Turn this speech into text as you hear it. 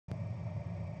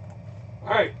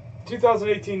Alright,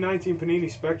 2018-19 Panini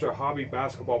Spectra Hobby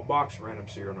Basketball Box Random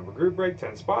Serial Number Group Break,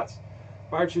 10 spots.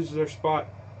 Buyer chooses their spot.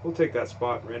 We'll take that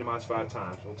spot, randomize 5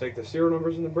 times. We'll take the serial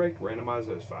numbers in the break, randomize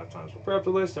those 5 times. We'll pair up the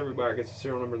list. Every buyer gets a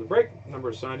serial number in the break. The number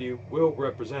assigned to you will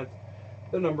represent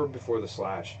the number before the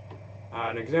slash.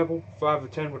 An example, 5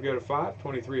 of 10 would go to 5,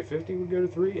 23 of 50 would go to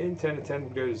 3, and 10 of 10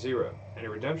 would go to 0. Any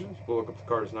redemptions, we'll look up the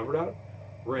card as numbered out,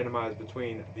 randomize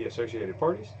between the associated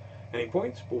parties. Any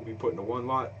points will be put into one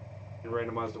lot and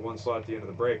randomize to one slot at the end of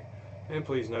the break. And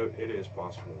please note, it is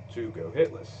possible to go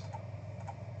hitless.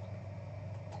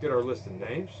 Let's get our list of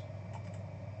names.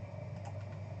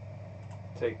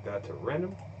 Take that to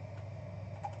random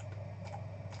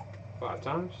 5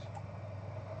 times.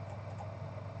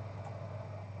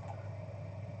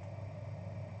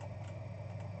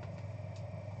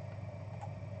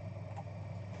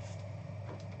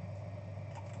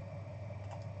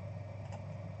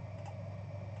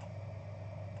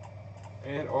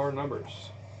 And our numbers.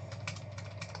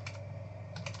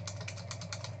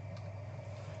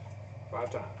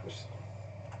 5 times.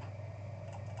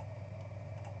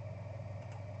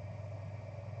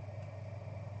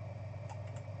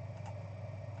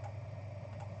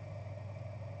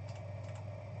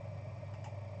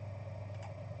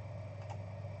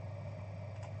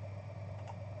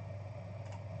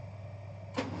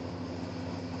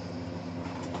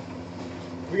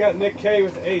 We got Nick K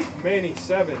with 8, Manny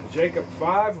 7, Jacob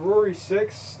 5, Rory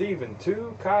 6, Steven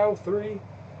 2, Kyle 3,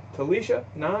 Talisha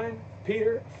 9,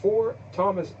 Peter 4,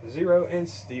 Thomas 0, and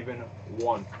Steven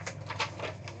 1.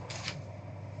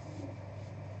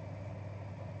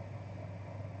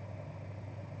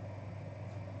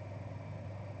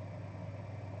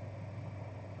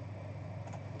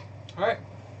 Alright.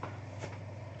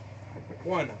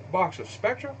 One box of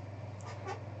Spectra.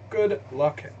 Good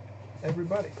luck,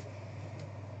 everybody.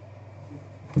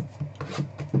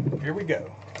 Here we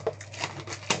go.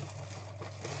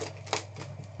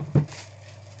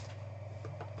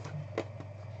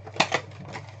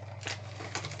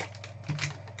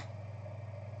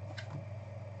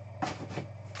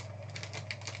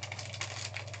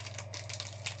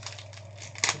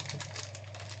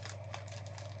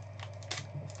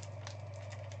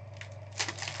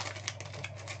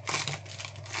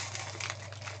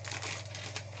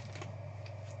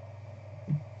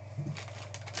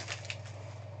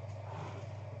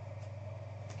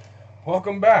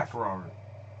 Welcome back, Robert.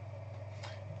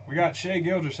 We got Shea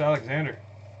Gilgeous-Alexander.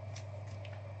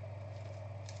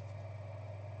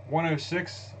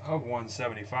 106 of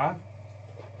 175.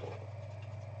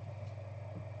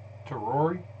 To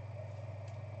Rory.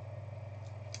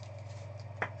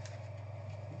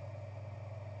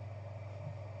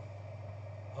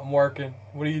 I'm working.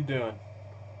 What are you doing?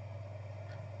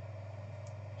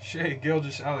 Shea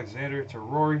Gilgeous-Alexander to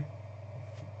Rory.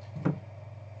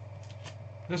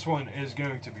 This one is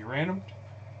going to be random.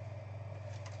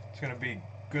 It's going to be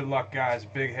Good Luck Guys,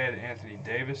 Big Head Anthony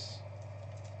Davis.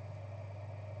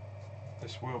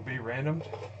 This will be random.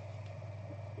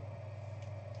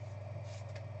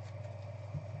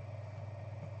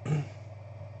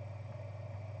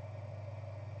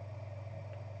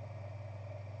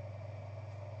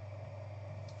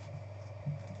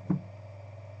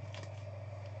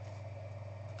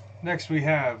 Next we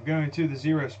have, going to the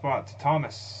 0 spot, to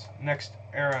Thomas. Next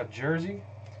era jersey,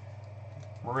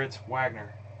 Moritz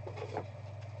Wagner.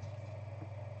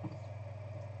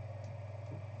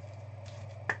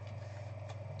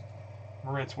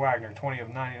 Moritz Wagner, 20 of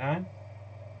 99.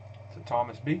 To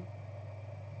Thomas B.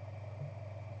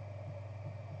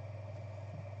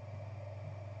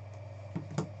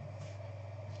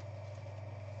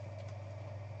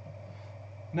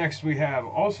 Next we have,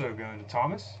 also going to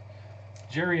Thomas,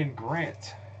 Jerry and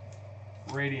Grant,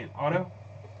 Radiant Auto.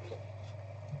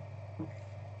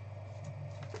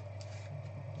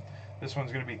 This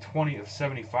one's going to be 20 of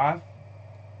 75.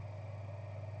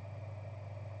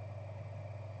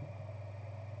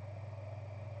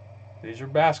 These are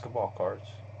basketball cards.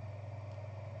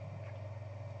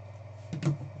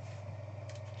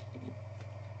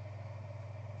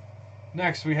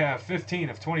 Next we have 15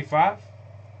 of 25.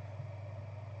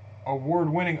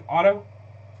 Award-winning auto,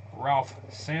 Ralph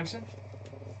Sampson.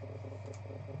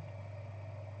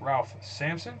 Ralph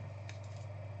Sampson.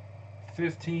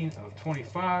 15 of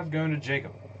 25 going to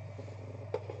Jacob.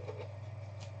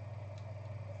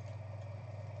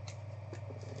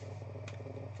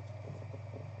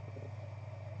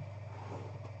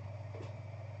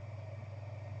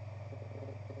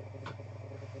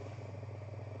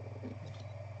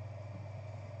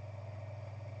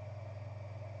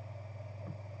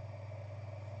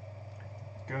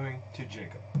 Going to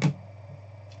Jacob.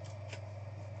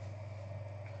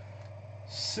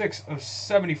 6 of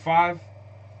 75.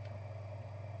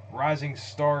 Rising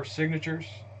Star Signatures,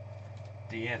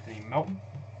 D'Anthony Melton.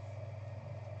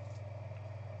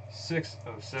 6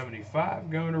 of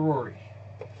 75 going to Rory.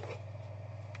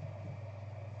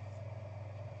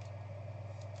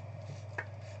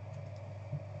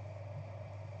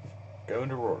 Going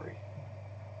to Rory.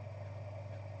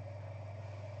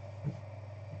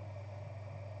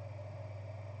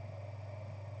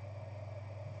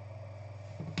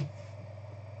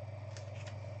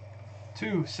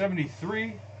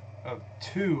 $273 of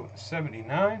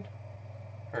 279,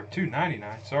 or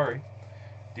 299. Sorry,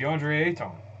 DeAndre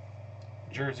Ayton,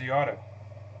 jersey auto.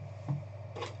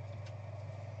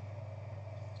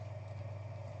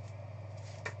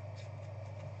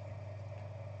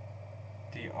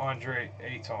 DeAndre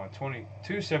Ayton,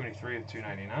 273 of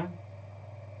 299.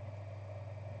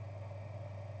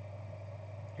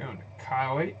 Going to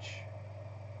Kyle H.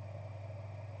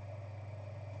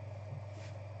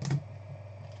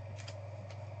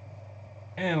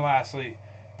 And lastly,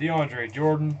 DeAndre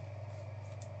Jordan,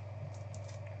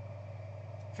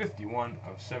 51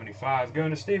 of 75. Going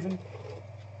to Stephen.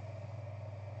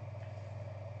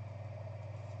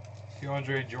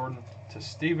 DeAndre Jordan to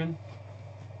Stephen.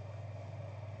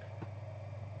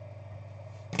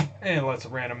 And let's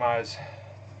randomize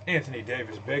Anthony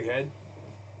Davis Big Head.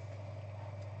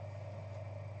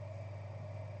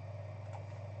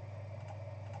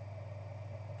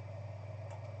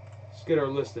 Let's get our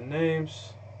list of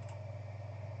names.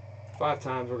 5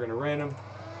 times we're going to random.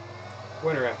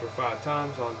 Winner after 5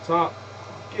 times on top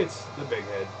gets the big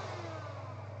head.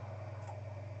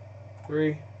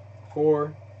 3,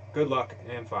 4, good luck,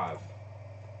 and 5.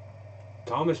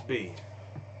 Thomas B.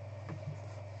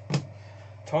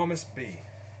 Thomas B.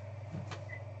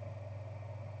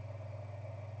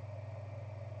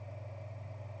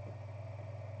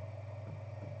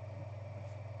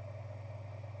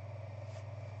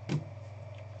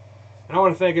 And I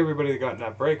want to thank everybody that got in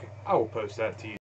that break. I will post that to you.